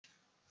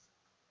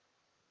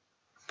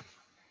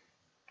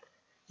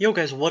Yo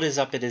guys, what is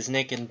up? It is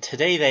Nick, and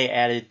today they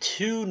added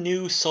two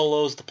new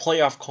solos, the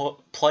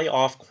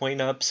playoff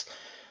coin-ups,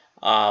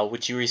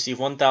 which you receive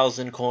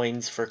 1,000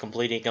 coins for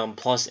completing them,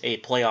 plus a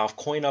playoff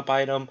coin-up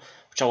item,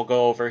 which I will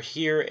go over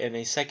here in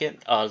a second.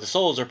 The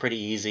solos are pretty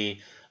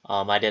easy.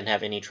 I didn't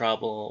have any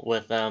trouble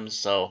with them,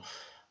 so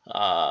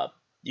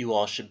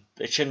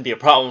it shouldn't be a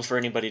problem for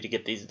anybody to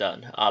get these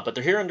done. But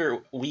they're here under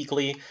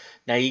weekly.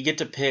 Now you get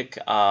to pick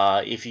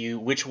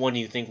which one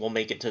you think will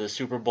make it to the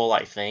Super Bowl.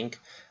 I think.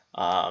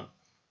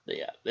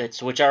 Yeah,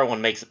 it's whichever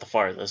one makes it the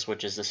farthest,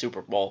 which is the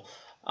Super Bowl.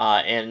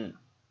 And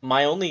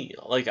my only,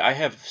 I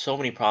have so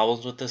many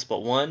problems with this,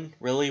 but one,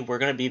 really, we're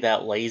going to be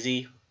that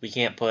lazy. We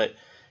can't put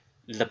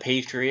the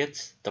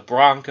Patriots, the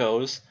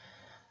Broncos,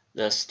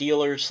 the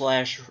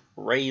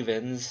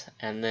Steelers/Ravens,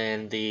 and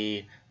then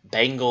the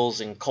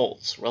Bengals and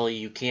Colts. Really,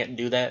 you can't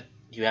do that.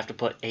 You have to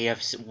put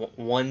AFC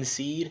 1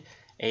 seed,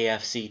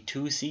 AFC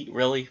 2 seed.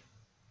 Really?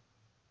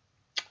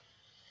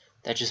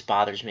 That just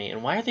bothers me.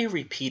 And why are they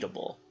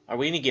repeatable? Are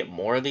we going to get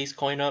more of these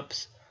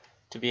coin-ups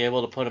to be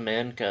able to put them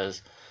in?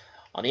 Because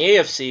on the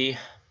AFC,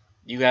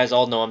 you guys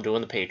all know I'm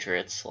doing the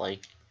Patriots.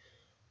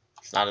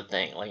 It's not a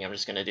thing. I'm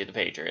just going to do the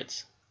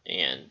Patriots.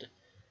 And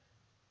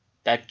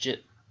that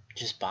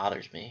just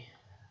bothers me.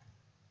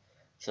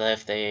 So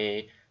if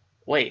they...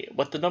 Wait,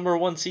 but the number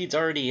 1 seed's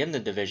already in the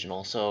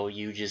divisional, so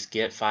you just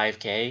get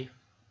 5K?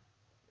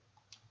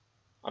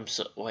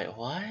 Wait,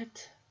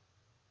 what?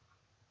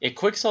 It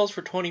quick sells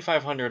for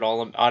 2,500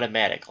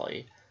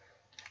 automatically.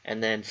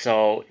 And then,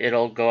 so,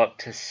 it'll go up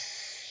to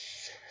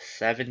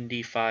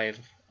 75.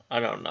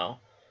 I don't know.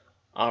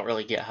 I don't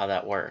really get how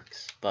that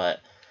works. But,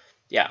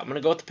 yeah, I'm going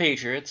to go with the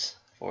Patriots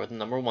for the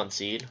number 1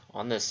 seed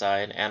on this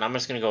side. And I'm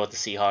just going to go with the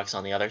Seahawks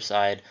on the other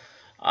side.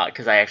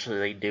 Because I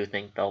actually do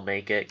think they'll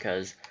make it.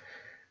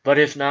 But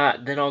if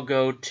not, then I'll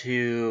go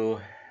to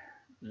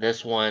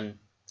this one.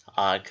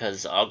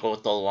 Because I'll go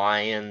with the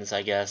Lions,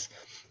 I guess.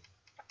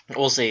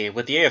 We'll see.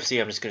 With the AFC,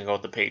 I'm just going to go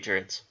with the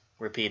Patriots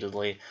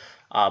repeatedly.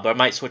 But I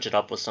might switch it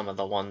up with some of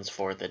the ones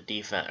for the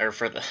defense or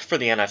for the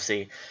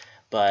NFC.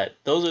 But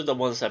those are the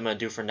ones I'm going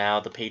to do for now: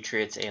 the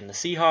Patriots and the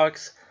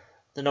Seahawks,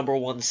 the number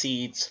 1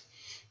 seeds.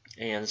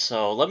 And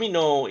so let me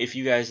know if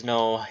you guys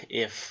know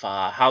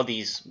how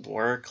these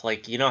work.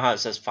 You know how it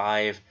says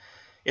 5?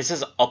 It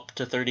says up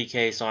to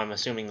 30K, so I'm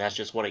assuming that's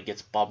just what it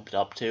gets bumped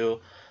up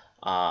to.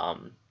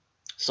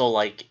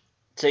 So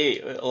say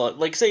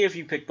if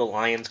you pick the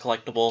Lions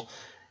collectible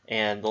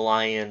and the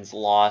Lions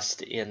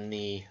lost in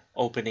the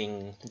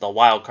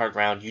wild card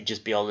round, you'd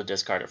just be able to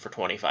discard it for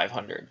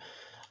 2,500.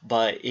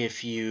 But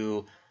if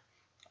you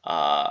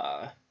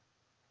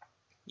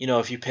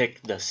if you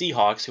pick the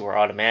Seahawks, who are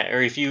automatic,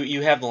 or if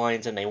you have the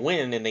Lions and they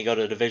win and they go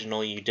to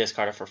divisional, you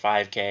discard it for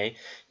 5K.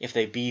 If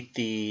they beat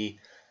the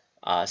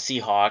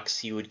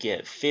Seahawks, you would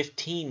get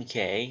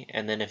 15K,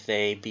 and then if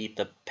they beat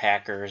the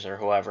Packers or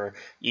whoever,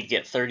 you'd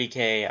get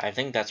 30K. I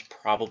think that's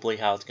probably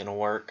how it's going to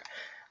work.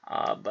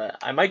 But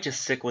I might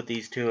just stick with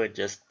these two and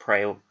just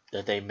pray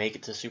that they make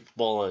it to Super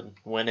Bowl and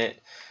win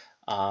it.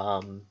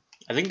 I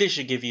think they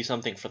should give you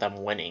something for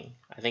them winning.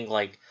 I think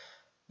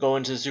go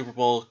into the Super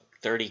Bowl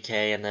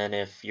 30K, and then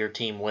if your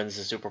team wins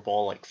the Super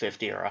Bowl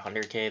 50 or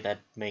 100K,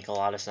 that'd make a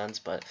lot of sense.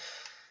 But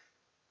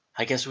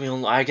I guess we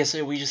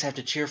just have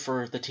to cheer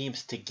for the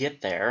teams to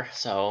get there.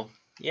 So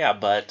yeah,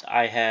 but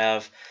I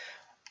have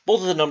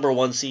both of the number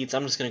 1 seeds.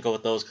 I'm just going to go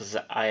with those because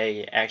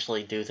I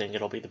actually do think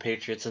it'll be the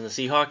Patriots and the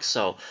Seahawks.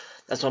 So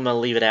that's what I'm going to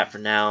leave it at for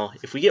now.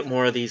 If we get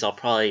more of these, I'll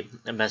probably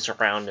mess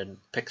around and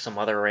pick some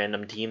other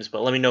random teams.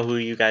 But let me know who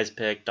you guys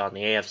picked on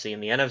the AFC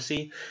and the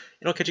NFC.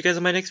 And I'll catch you guys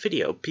in my next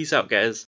video. Peace out, guys.